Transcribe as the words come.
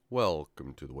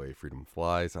Welcome to The Way Freedom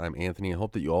Flies. I'm Anthony. I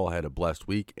hope that you all had a blessed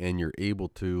week and you're able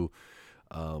to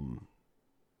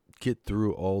get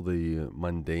through all the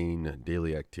mundane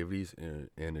daily activities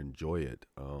and enjoy it.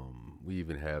 We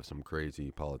even have some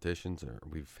crazy politicians, or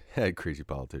we've had crazy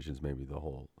politicians maybe the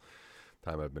whole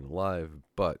time I've been alive.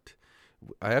 But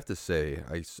I have to say,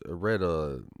 I read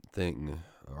an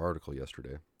article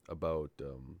yesterday about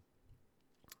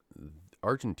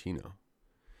Argentina.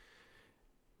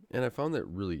 And I found that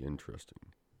really interesting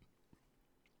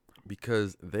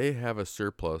because they have a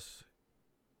surplus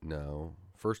now,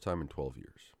 first time in 12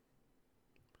 years.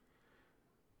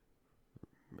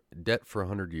 Debt for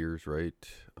 100 years, right?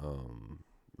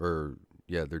 Their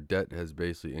debt has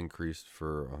basically increased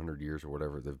for 100 years or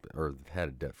whatever. They've had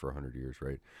a debt for 100 years,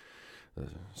 right?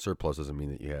 Surplus doesn't mean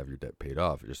that you have your debt paid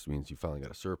off. It just means you finally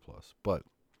got a surplus. But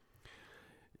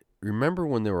remember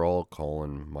when they were all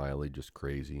calling Miley just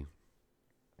crazy?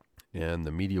 And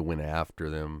the media went after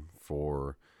them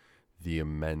for the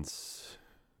immense,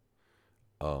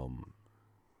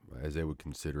 as they would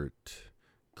consider it,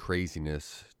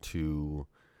 craziness to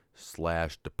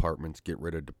slash departments, get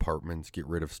rid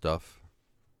of stuff.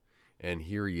 And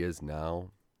here he is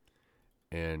now,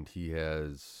 and he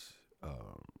has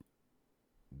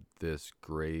this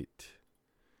great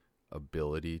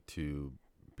ability to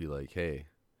be like, hey,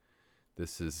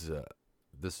 this is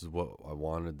what I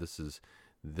wanted.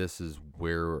 This is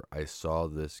where I saw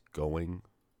this going,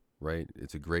 right?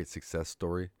 It's a great success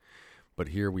story. But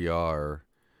here we are,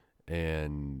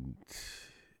 and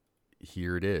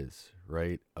here it is,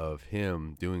 right? Of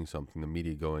him doing something, the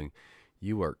media going,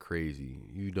 you are crazy.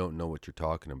 You don't know what you're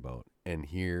talking about. And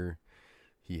here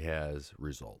he has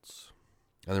results.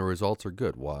 And the results are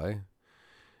good. Why?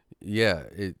 Yeah,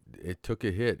 it took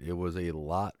a hit. It was a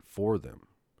lot for them.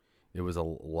 It was a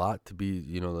lot to be,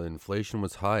 the inflation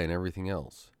was high and everything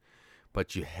else.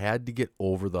 But you had to get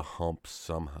over the hump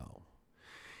somehow.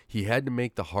 He had to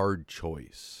make the hard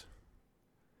choice.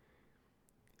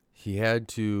 He had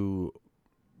to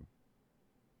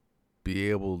be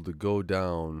able to go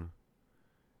down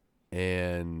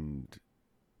and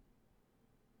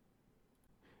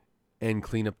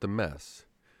clean up the mess.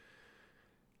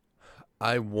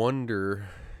 I wonder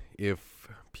if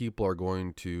people are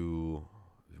going to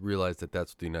realize that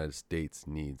that's what the United States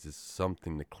needs, is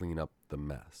something to clean up the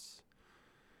mess.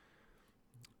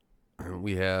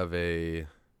 We have a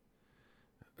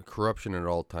corruption at an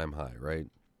all-time high, right?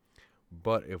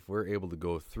 But if we're able to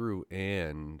go through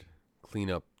and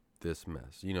clean up this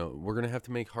mess, we're going to have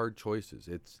to make hard choices.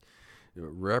 It's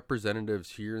representatives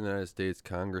here in the United States,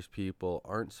 Congress people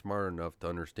aren't smart enough to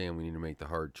understand we need to make the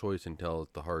hard choice until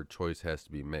the hard choice has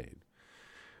to be made.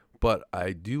 But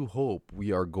I do hope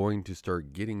we are going to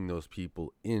start getting those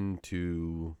people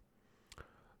into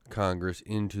Congress,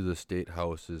 into the state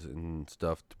houses and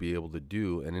stuff to be able to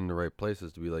do, and in the right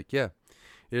places to be like, yeah,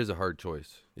 it is a hard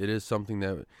choice. It is something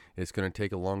that it's going to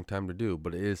take a long time to do,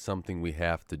 but it is something we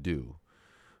have to do.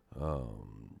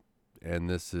 And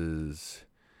this is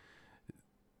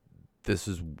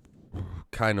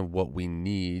kind of what we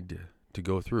need to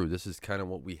go through. This is kind of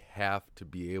what we have to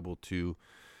be able to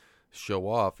show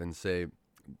off and say,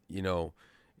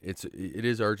 it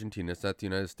is Argentina. It's not the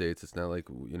United States. It's not like,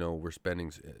 we're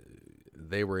spending.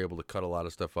 They were able to cut a lot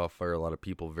of stuff off, fire a lot of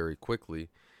people very quickly.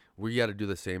 We got to do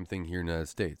the same thing here in the United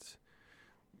States.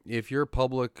 If you're a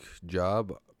public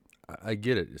job, I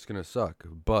get it. It's going to suck,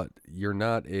 but you're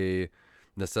not a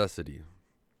necessity.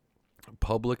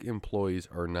 Public employees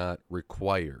are not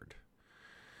required.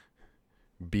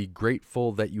 Be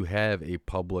grateful that you have a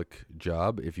public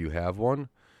job if you have one,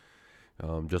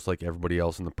 just like everybody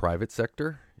else in the private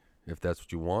sector, if that's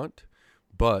what you want.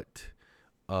 But,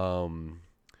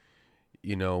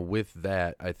 with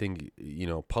that, I think,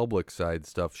 public side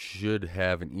stuff should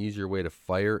have an easier way to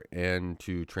fire and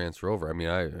to transfer over. I mean,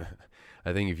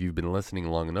 I think if you've been listening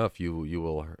long enough, you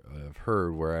will have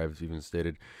heard where I've even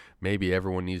stated maybe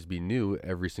everyone needs to be new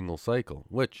every single cycle,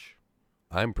 which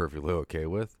I'm perfectly okay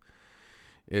with.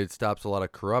 It stops a lot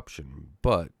of corruption,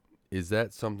 but is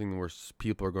that something where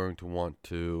people are going to want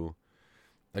to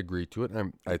agree to it?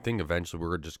 I think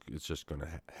eventually it's just going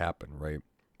to happen, right?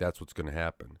 That's what's going to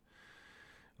happen.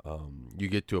 You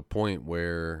get to a point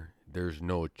where there's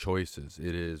no choices.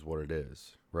 It is what it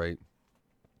is, right?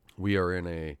 We are in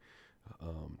a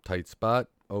tight spot.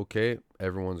 Okay,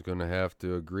 everyone's going to have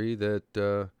to agree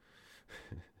that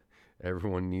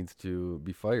everyone needs to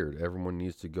be fired. Everyone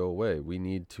needs to go away. We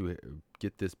need to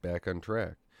get this back on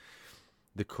track.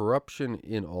 The corruption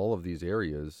in all of these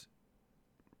areas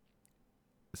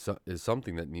is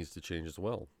something that needs to change as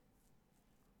well.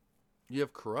 You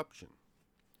have corruption.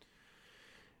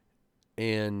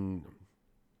 And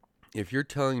if you're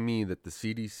telling me that the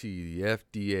CDC, the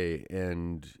FDA,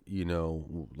 and,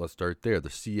 let's start there,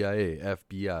 the CIA,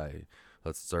 FBI,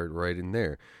 let's start right in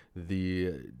there,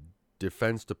 the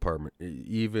Defense Department,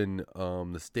 even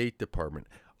the State Department,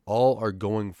 all are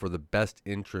going for the best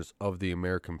interest of the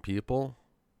American people,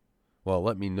 well,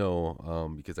 let me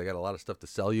know, because I got a lot of stuff to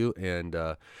sell you, and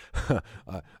I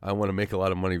want to make a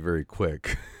lot of money very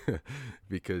quick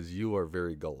because you are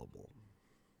very gullible.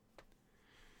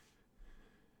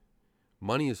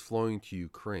 Money is flowing to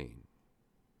Ukraine,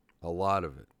 a lot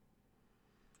of it,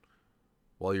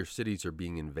 while your cities are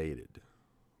being invaded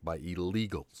by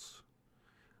illegals,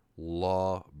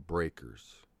 law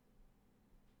breakers.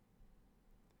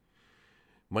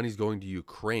 Money's going to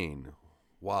Ukraine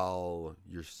while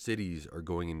your cities are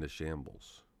going into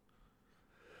shambles,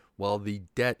 while the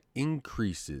debt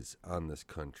increases on this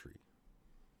country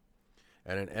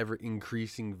at an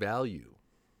ever-increasing value.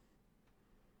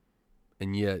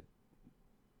 And yet,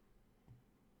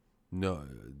 no,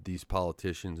 these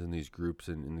politicians and these groups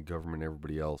and the government and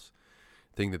everybody else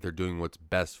think that they're doing what's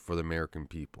best for the American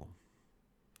people.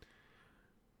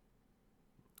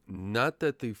 Not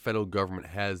that the federal government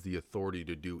has the authority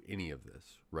to do any of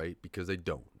this, right? Because they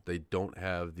don't. They don't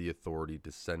have the authority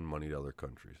to send money to other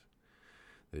countries.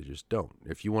 They just don't.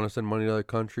 If you want to send money to other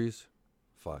countries,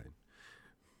 fine.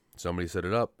 Somebody set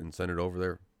it up and send it over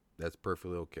there. That's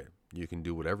perfectly okay. You can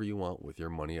do whatever you want with your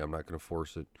money. I'm not going to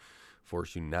force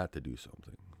you not to do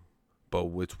something. But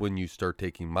it's when you start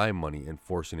taking my money and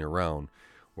forcing it around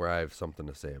where I have something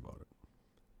to say about it.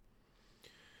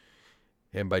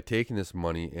 And by taking this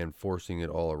money and forcing it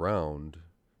all around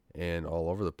and all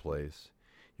over the place,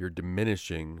 you're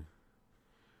diminishing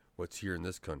what's here in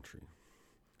this country.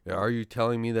 Now, are you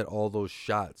telling me that all those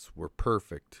shots were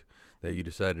perfect, that you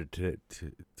decided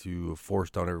to force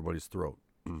down everybody's throat?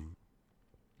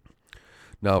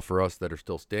 Now, for us that are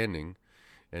still standing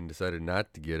and decided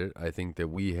not to get it, I think that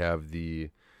we have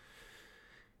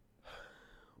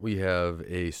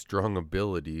a strong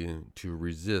ability to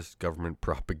resist government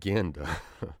propaganda.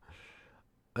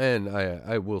 And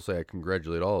I will say I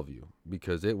congratulate all of you,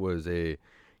 because it was a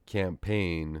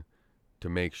campaign to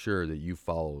make sure that you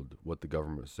followed what the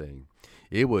government was saying.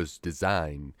 It was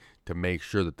designed to make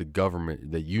sure that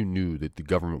that you knew that the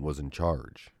government was in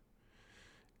charge.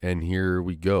 And here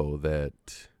we go,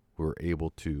 that we're able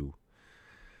to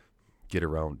get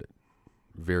around it.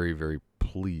 Very, very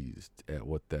pleased at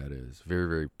what that is. Very,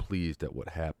 very pleased at what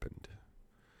happened.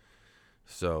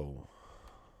 So,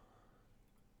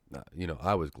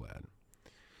 I was glad.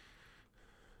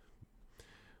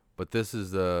 But this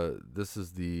is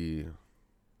the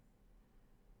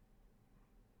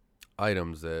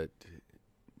items that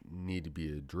need to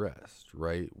be addressed,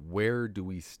 right? Where do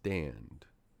we stand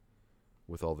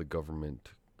with all the government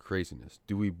craziness?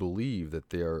 Do we believe that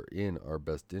they are in our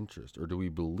best interest, or do we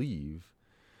believe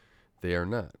they are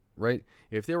not, right?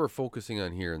 If they were focusing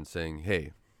on here and saying,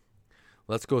 hey,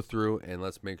 let's go through and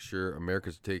let's make sure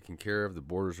America's taken care of, the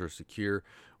borders are secure,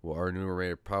 well, our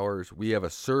enumerated powers, we have a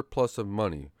surplus of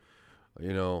money,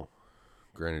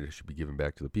 granted it should be given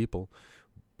back to the people,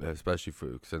 especially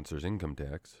since there's income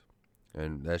tax,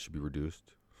 and that should be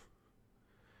reduced.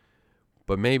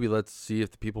 But maybe let's see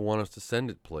if the people want us to send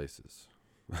it places.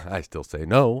 I still say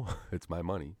no. It's my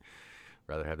money.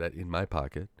 Rather have that in my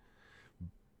pocket.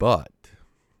 But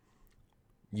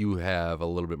you have a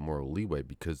little bit more leeway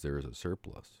because there is a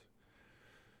surplus.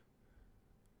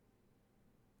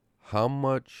 How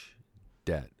much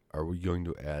debt are we going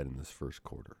to add in this first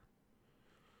quarter?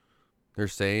 They're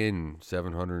saying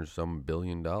 $700 some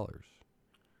billion. $750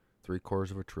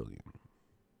 billion.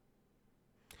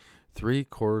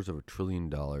 $750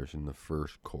 billion in the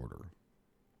first quarter.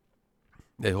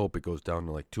 They hope it goes down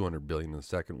to like $200 billion in the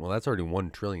second. Well, that's already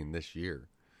 $1 trillion this year.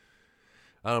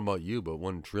 I don't know about you, but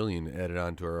 $1 trillion added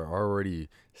on to our already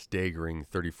staggering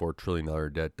 $34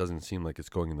 trillion debt doesn't seem like it's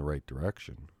going in the right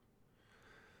direction.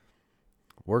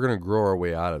 We're going to grow our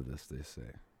way out of this, they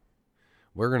say.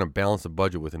 We're going to balance the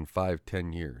budget within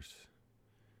 5-10 years.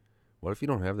 What if you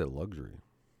don't have that luxury?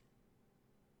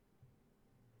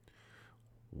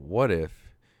 What if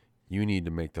you need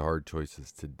to make the hard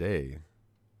choices today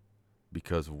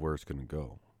because of where it's going to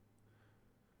go?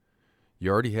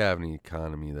 You already have an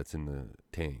economy that's in the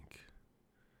tank.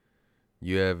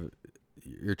 You're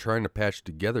trying to patch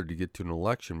together to get to an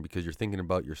election because you're thinking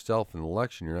about yourself in the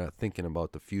election. You're not thinking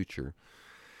about the future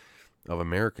of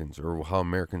Americans or how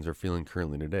Americans are feeling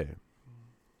currently today.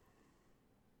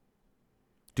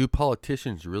 Do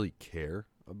politicians really care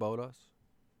about us?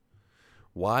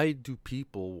 Why do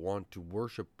people want to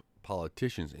worship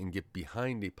politicians and get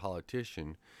behind a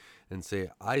politician and say,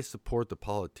 I support the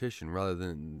politician, rather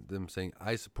than them saying,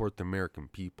 I support the American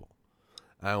people.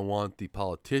 I want the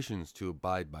politicians to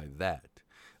abide by that.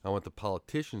 I want the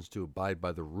politicians to abide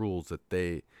by the rules that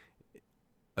they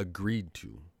agreed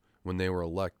to when they were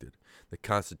elected, the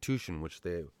Constitution which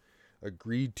they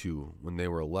agreed to when they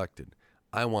were elected.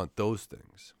 I want those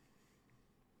things.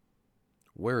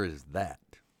 Where is that?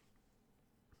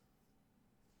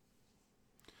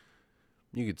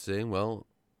 You could say, well,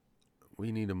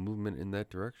 we need a movement in that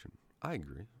direction. I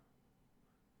agree.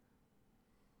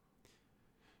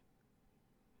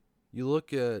 You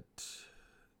look at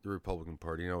the Republican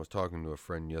Party, and I was talking to a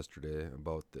friend yesterday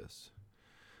about this.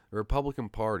 The Republican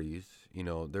parties,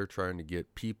 they're trying to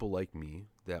get people like me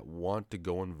that want to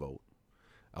go and vote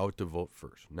out to vote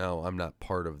first. Now, I'm not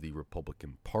part of the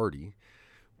Republican Party,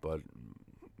 but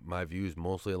my views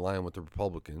mostly align with the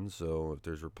Republicans. So if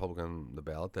there's a Republican on the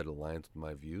ballot that aligns with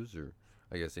my views, or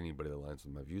I guess anybody that aligns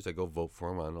with my views, I go vote for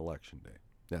them on election day.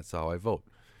 That's how I vote.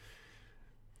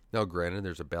 Now, granted,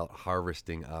 there's a ballot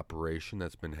harvesting operation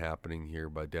that's been happening here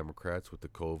by Democrats with the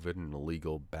COVID and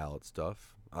illegal ballot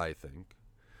stuff, I think.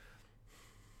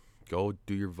 Go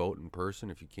do your vote in person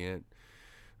if you can't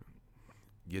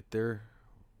get there.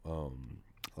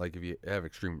 Like if you have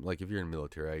if you're in the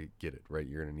military, I get it, right?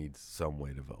 You're going to need some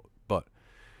way to vote. But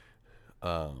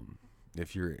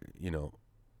if you're,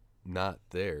 not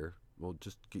there, well,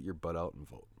 just get your butt out and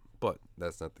vote. But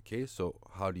that's not the case. So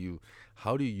how do you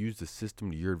use the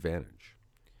system to your advantage?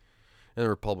 And the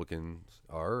Republicans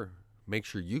make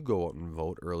sure you go out and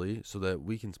vote early so that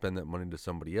we can spend that money to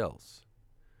somebody else.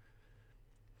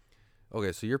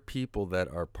 Okay, so your people that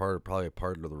are probably a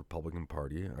part of the Republican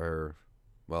Party are,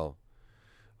 well,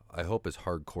 I hope as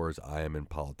hardcore as I am in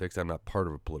politics. I'm not part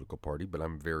of a political party, but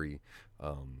I'm very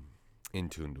in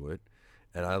tune to it.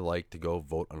 And I like to go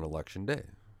vote on election day.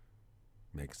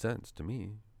 Makes sense to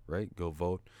me, right? Go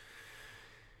vote.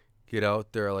 Get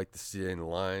out there. I like to see in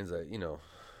lines. I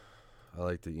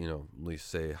like to, at least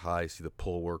say hi, see the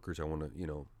poll workers. I want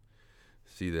to,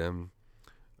 see them.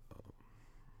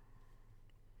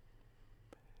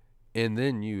 And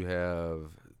then you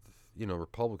have,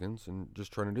 Republicans and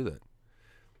just trying to do that.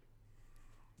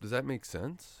 Does that make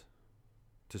sense?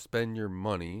 To spend your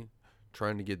money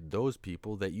trying to get those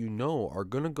people that are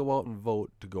going to go out and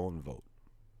vote to go and vote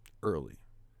early.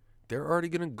 They're already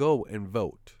going to go and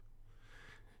vote.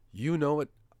 You know it.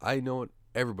 I know it.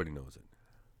 Everybody knows it.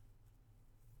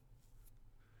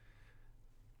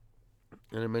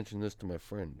 And I mentioned this to my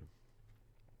friend.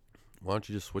 Why don't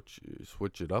you just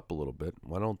switch it up a little bit?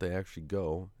 Why don't they actually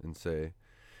go and say,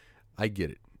 I get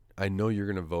it. I know you're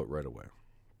going to vote right away.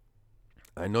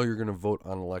 I know you're going to vote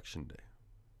on election day.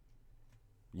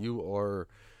 You are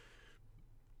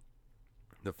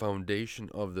the foundation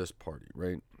of this party,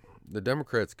 right? The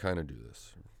Democrats kind of do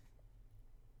this.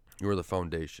 You are the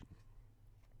foundation.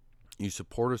 You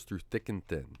support us through thick and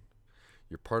thin.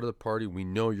 You're part of the party. We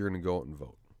know you're going to go out and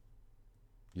vote.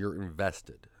 You're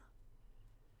invested.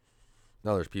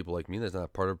 Now, there's people like me that's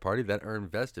not part of a party that are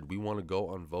invested. We want to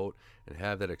go and vote and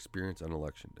have that experience on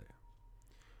election day.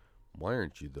 Why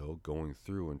aren't you, though, going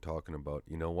through and talking about,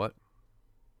 you know what?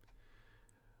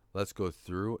 Let's go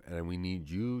through, and we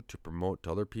need you to promote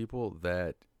to other people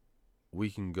that we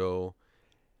can go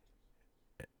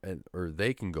or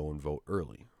they can go and vote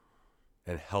early,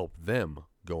 and help them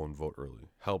go and vote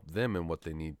early. Help them in what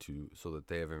they need to so that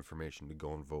they have information to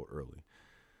go and vote early.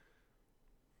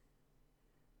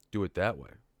 Do it that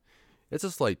way. It's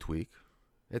a slight tweak.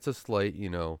 It's a slight,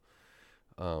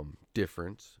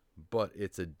 difference, but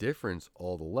it's a difference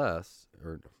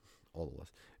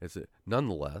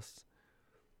nonetheless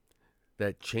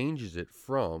that changes it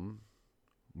from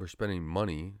we're spending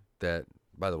money that,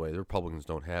 by the way, the Republicans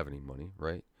don't have any money,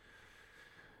 right?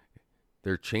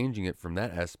 They're changing it from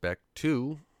that aspect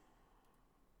to,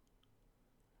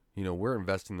 we're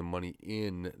investing the money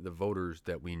in the voters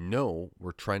that we know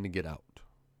we're trying to get out.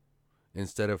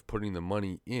 Instead of putting the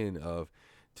money to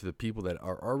the people that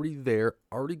are already there,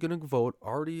 already going to vote,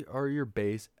 already are your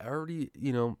base, already,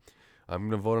 I'm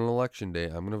going to vote on election day.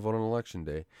 I'm going to vote on election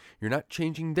day. You're not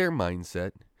changing their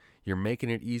mindset. You're making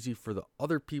it easy for the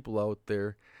other people out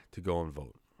there to go and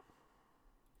vote.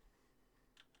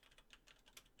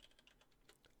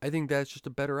 I think that's just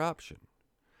a better option.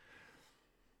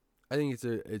 I think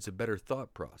it's a better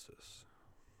thought process.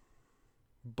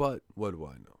 But what do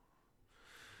I know?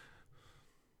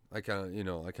 I kind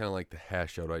of like to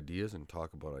hash out ideas and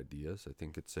talk about ideas. I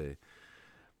think it's a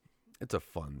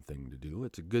fun thing to do.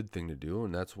 It's a good thing to do,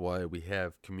 and that's why we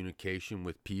have communication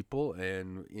with people,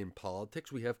 and in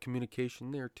politics we have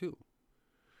communication there too.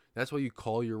 That's why you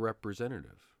call your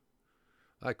representative.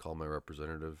 I call my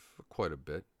representative quite a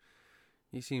bit.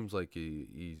 He seems like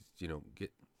he's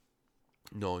get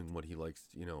knowing what he likes,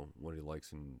 what he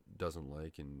likes and doesn't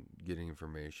like, and getting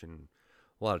information.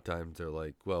 A lot of times they're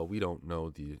like, well, we don't know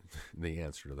the the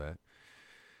answer to that.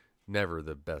 Never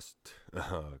the best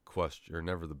question, or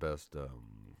never the best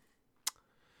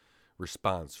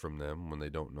response from them when they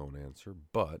don't know an answer.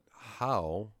 But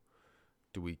how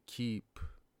do we keep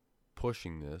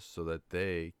pushing this so that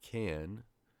they can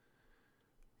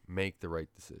make the right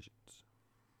decisions?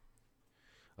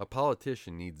 A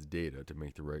politician needs data to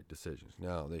make the right decisions.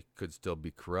 Now, they could still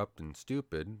be corrupt and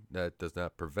stupid. That does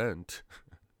not prevent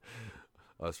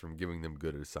us from giving them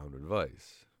good or sound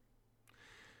advice.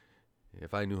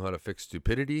 If I knew how to fix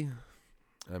stupidity,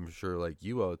 I'm sure like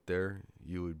you out there,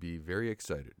 you would be very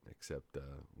excited. Except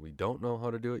we don't know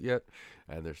how to do it yet,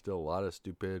 and there's still a lot of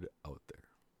stupid out there.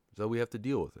 So we have to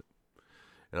deal with it.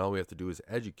 And all we have to do is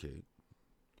educate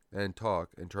and talk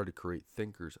and try to create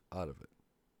thinkers out of it.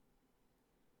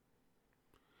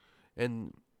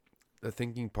 And the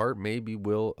thinking part maybe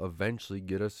will eventually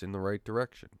get us in the right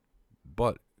direction.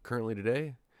 But currently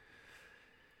today,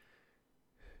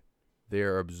 they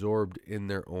are absorbed in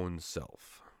their own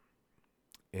self.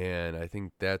 And I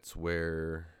think that's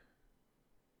where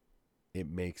it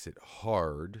makes it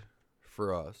hard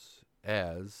for us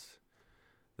as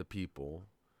the people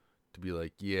to be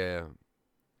like, yeah,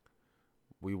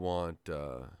 we want,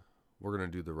 we're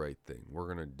going to do the right thing. We're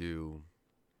going to do,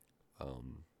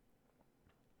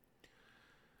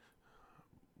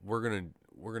 we're going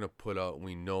to put out,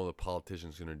 we know the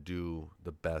politician's going to do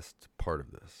the best part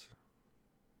of this.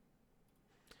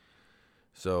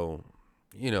 So,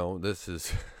 this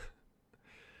is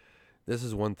this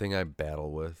is one thing I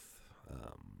battle with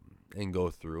and go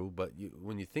through. But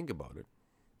when you think about it,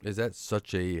 is that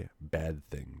such a bad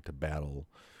thing to battle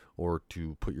or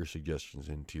to put your suggestions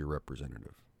into your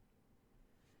representative?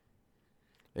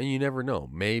 And you never know.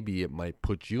 Maybe it might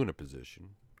put you in a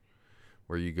position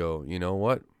where you go, you know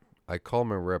what? I call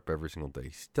my rep every single day.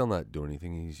 He's still not doing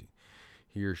anything.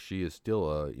 He or she is still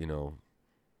a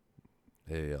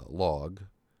log.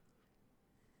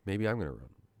 Maybe I'm going to run.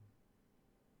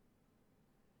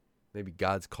 Maybe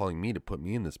God's calling me to put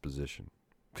me in this position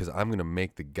because I'm going to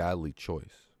make the godly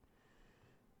choice.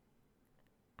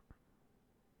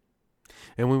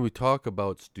 And when we talk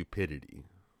about stupidity,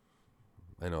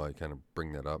 I know I kind of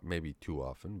bring that up maybe too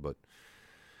often, but,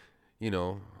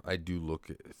 I do look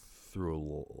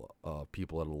through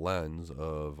people at a lens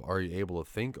of, are you able to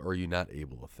think or are you not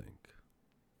able to think?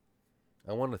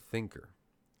 I want a thinker.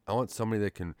 I want somebody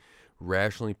that can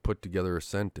rationally put together a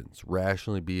sentence,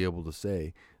 rationally be able to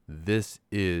say, this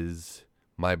is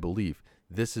my belief.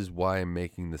 This is why I'm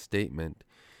making the statement.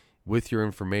 With your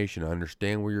information, I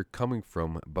understand where you're coming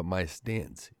from, but my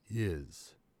stance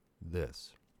is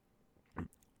this.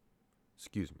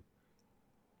 Excuse me.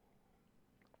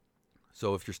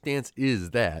 So if your stance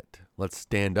is that, let's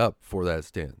stand up for that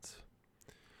stance.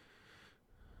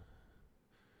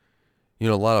 A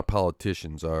lot of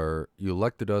politicians are, you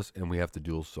elected us and we have to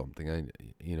do something,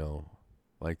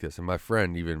 like this. And my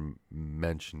friend even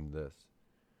mentioned this.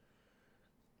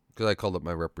 Because I called up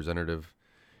my representative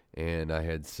and I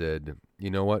had said, you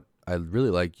know what? I'd really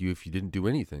like you if you didn't do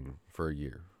anything for a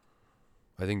year.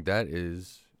 I think that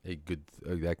is a good,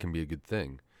 that can be a good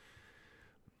thing.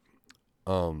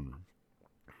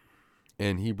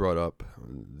 And he brought up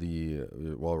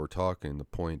while we're talking, the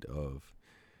point of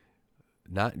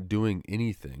not doing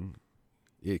anything,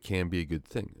 it can be a good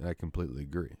thing. I completely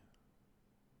agree.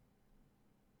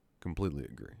 Completely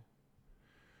agree.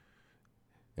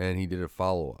 And he did a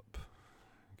follow-up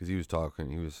because he was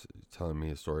telling me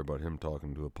a story about him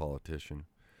talking to a politician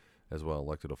as well,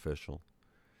 elected official.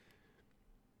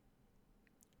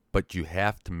 But you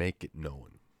have to make it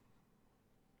known.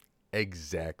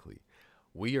 Exactly.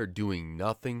 We are doing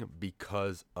nothing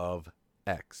because of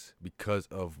X, because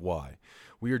of Y.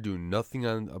 We are doing nothing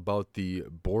about the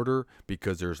border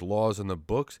because there's laws in the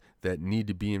books that need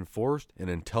to be enforced, and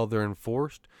until they're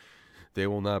enforced, they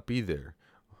will not be there.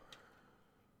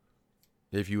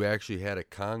 If you actually had a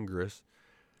Congress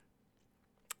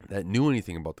that knew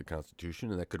anything about the Constitution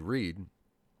and that could read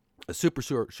a super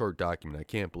short document, I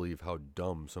can't believe how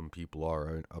dumb some people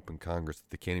are up in Congress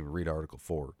that they can't even read Article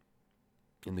 4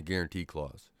 in the Guarantee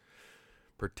Clause.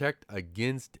 Protect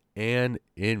against an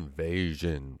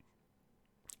invasion.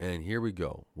 And here we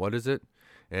go. What is it?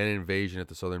 An invasion at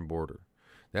the southern border.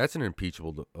 That's an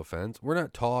impeachable offense. We're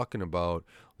not talking about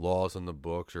laws on the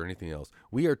books or anything else.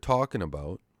 We are talking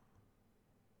about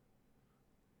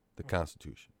the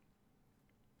Constitution.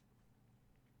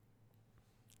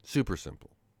 Super simple.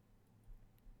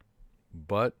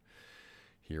 But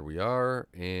here we are,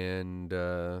 and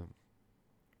we're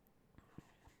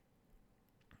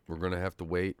going to have to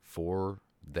wait for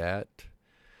that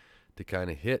to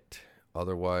kind of hit.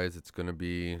 Otherwise, it's going to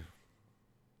be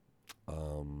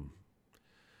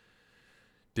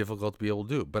difficult to be able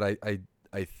to do. But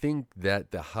I think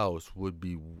that the House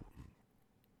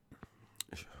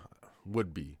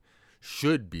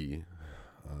should be.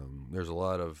 There's a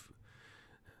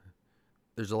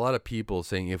lot of people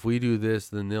saying if we do this,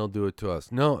 then they'll do it to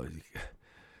us. No,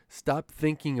 stop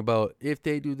thinking about if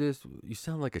they do this. You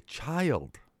sound like a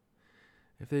child.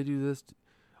 If they do this,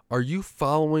 are you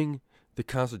following the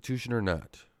Constitution or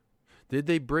not? Did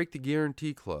they break the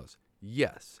guarantee clause?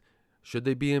 Yes. Should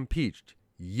they be impeached?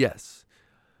 Yes.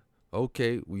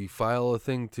 Okay, we file a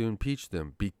thing to impeach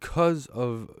them because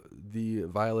of the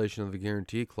violation of the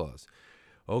guarantee clause.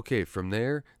 Okay, from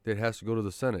there, that has to go to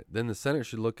the Senate. Then the Senate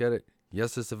should look at it.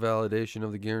 Yes, it's a validation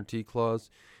of the guarantee clause.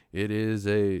 It is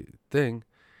a thing.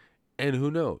 And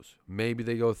who knows? Maybe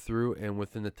they go through, and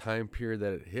within the time period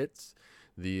that it hits,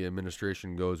 the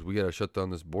administration goes, we got to shut down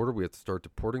this border. We have to start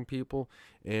deporting people.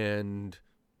 And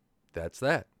that's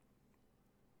that.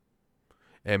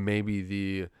 And maybe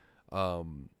the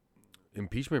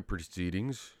impeachment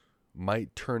proceedings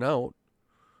might turn out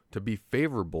to be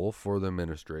favorable for the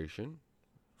administration,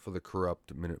 for the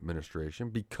corrupt administration,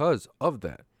 because of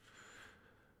that.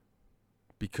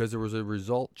 Because there was a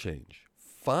result change.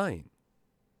 Fine.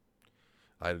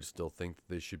 I still think that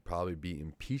they should probably be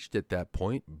impeached at that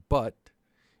point, but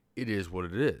it is what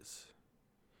it is.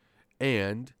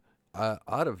 And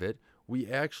out of it, we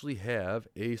actually have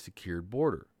a secured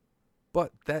border.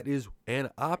 But that is an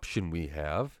option we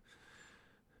have.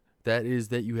 That is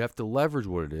that you have to leverage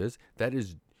what it is. That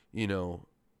is,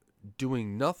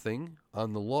 doing nothing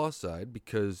on the law side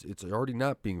because it's already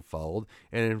not being followed,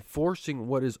 and enforcing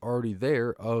what is already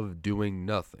there of doing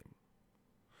nothing.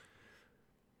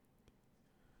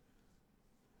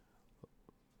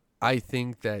 I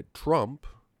think that Trump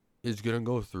is going to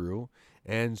go through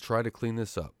and try to clean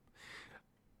this up.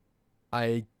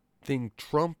 I think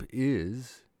Trump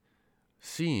is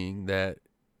seeing that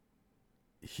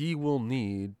he will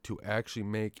need to actually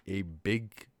make a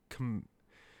big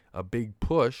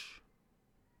push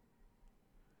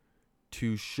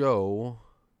to show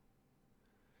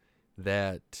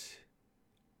that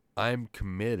I'm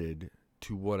committed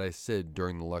to what I said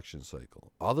during the election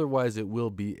cycle. Otherwise, it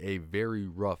will be a very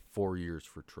rough 4 years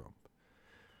for Trump.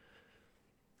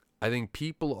 I think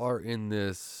people are in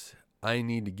this I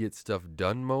need to get stuff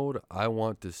done mode. I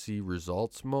want to see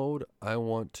results mode. I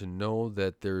want to know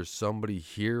that there's somebody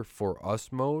here for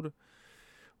us mode.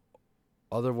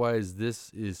 Otherwise,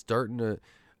 this is starting to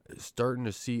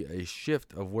see a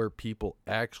shift of where people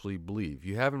actually believe.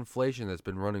 You have inflation that's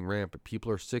been running rampant.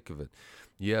 People are sick of it.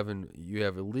 You have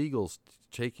illegals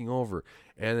taking over,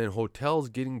 and then hotels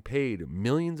getting paid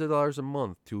millions of dollars a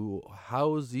month to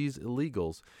house these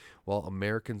illegals while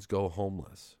Americans go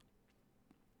homeless.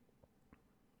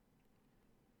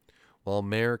 While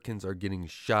Americans are getting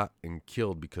shot and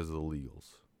killed because of the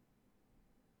illegals.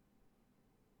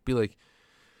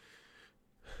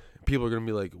 People are going to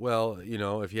be like, well,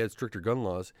 if you had stricter gun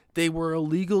laws, they were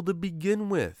illegal to begin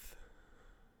with.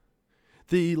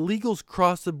 The illegals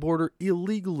crossed the border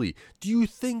illegally. Do you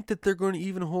think that they're going to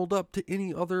even hold up to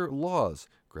any other laws?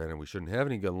 Granted, we shouldn't have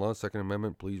any gun laws. Second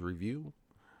Amendment, please review.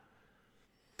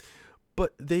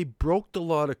 But they broke the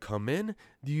law to come in.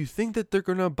 Do you think that they're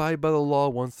going to abide by the law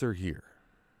once they're here?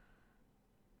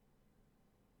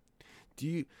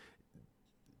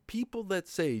 People that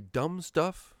say dumb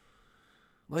stuff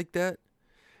like that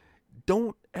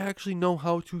don't actually know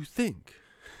how to think.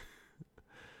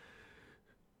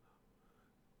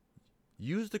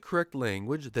 Use the correct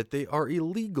language that they are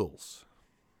illegals.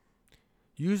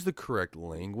 Use the correct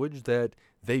language that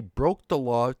they broke the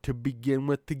law to begin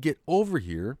with to get over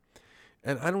here.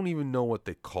 And I don't even know what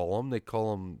they call them. They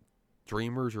call them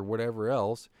dreamers or whatever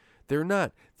else. They're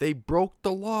not. They broke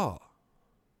the law.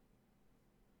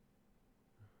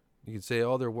 You can say,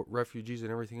 they're refugees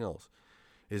and everything else.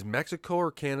 Is Mexico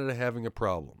or Canada having a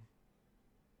problem?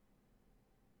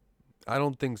 I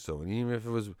don't think so. And even if it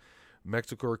was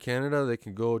Mexico or Canada, they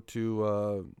can go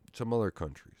to some other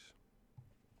countries.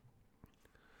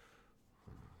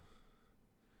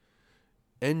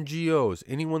 NGOs,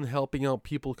 anyone helping out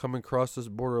people coming across this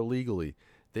border illegally,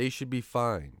 they should be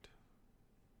fined,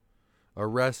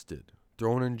 arrested,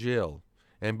 thrown in jail.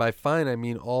 And by fine, I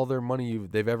mean all their money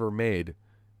they've ever made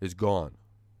is gone.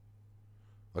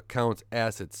 Accounts,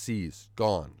 assets seized,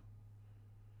 gone.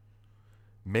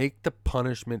 Make the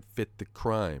punishment fit the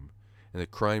crime. And the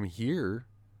crime here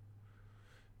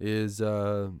is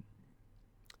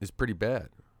pretty bad.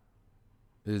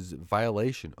 is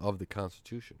violation of the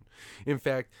Constitution. In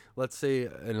fact, let's say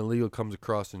an illegal comes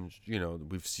across, and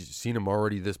we've seen them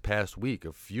already this past week.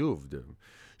 A few of them,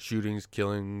 shootings,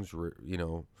 killings,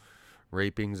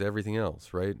 rapings, everything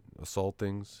else, right?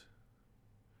 Assaultings.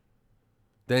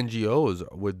 The NGOs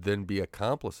would then be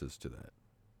accomplices to that.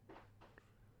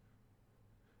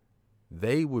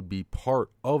 They would be part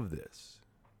of this.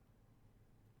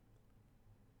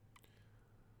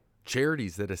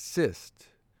 Charities that assist,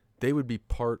 they would be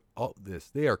part of this.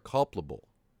 They are culpable.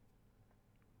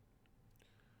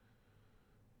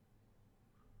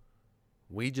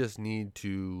 We just need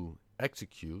to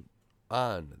execute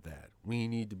on that. We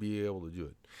need to be able to do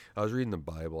it. I was reading the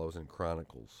Bible. I was in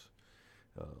Chronicles.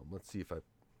 Let's see if I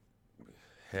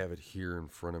have it here in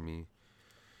front of me.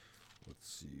 Let's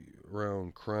see.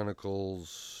 Around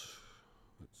Chronicles,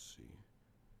 let's see.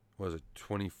 Was it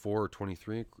 24 or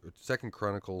 23? 2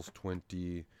 Chronicles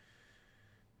 23.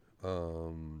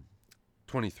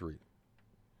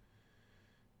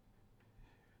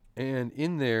 And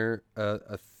in there,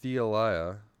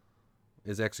 Athaliah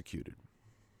is executed.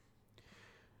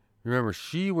 Remember,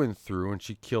 she went through and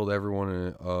she killed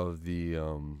everyone of the,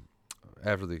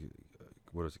 after the,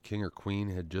 king or queen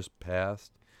had just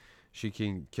passed. She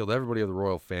killed everybody of the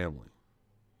royal family.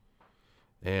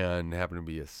 And happened to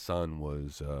be his son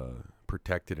was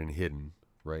protected and hidden,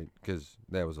 right? Because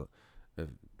that was a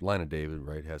line of David,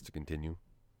 right? Has to continue,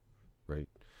 right?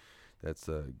 That's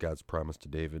God's promise to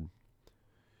David.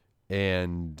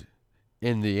 And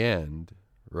in the end,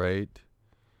 right,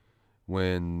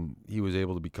 when he was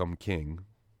able to become king,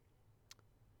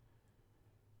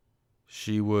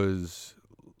 she was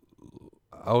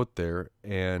out there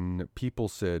and people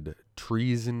said,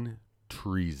 treason,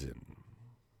 treason.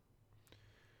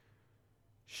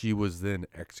 She was then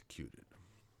executed.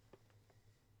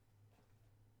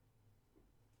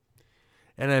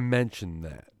 And I mentioned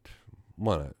that.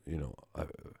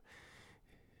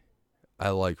 I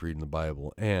like reading the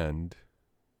Bible. And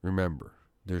remember,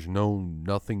 there's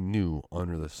nothing new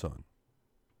under the sun.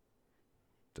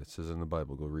 That says in the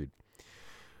Bible. Go read.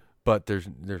 But there's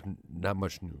not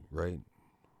much new, right?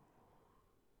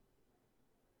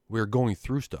 We're going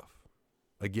through stuff.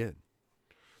 Again,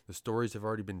 the stories have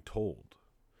already been told.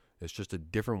 It's just a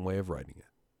different way of writing it.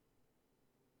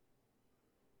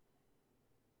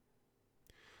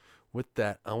 With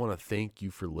that, I want to thank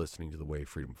you for listening to The Way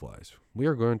Freedom Flies. We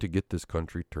are going to get this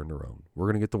country turned around. We're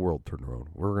going to get the world turned around.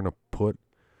 We're going to put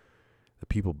the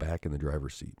people back in the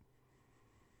driver's seat.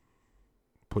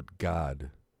 Put God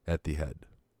at the head.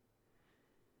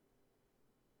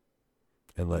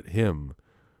 And let Him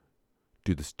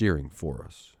do the steering for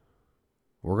us.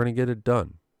 We're going to get it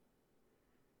done.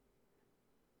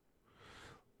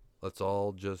 Let's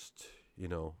all just,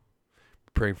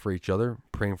 praying for each other,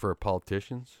 praying for our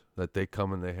politicians, that they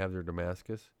come and they have their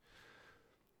Damascus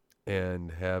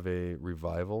and have a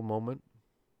revival moment.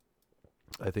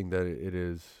 I think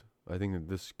that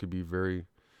this could be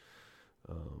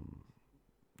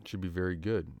should be very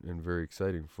good and very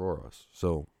exciting for us.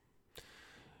 So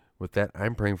with that,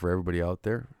 I'm praying for everybody out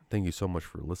there. Thank you so much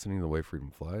for listening to The Way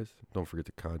Freedom Flies. Don't forget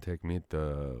to contact me at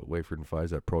the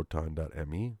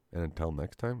wayfreedomflies@proton.me. And until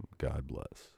next time, God bless.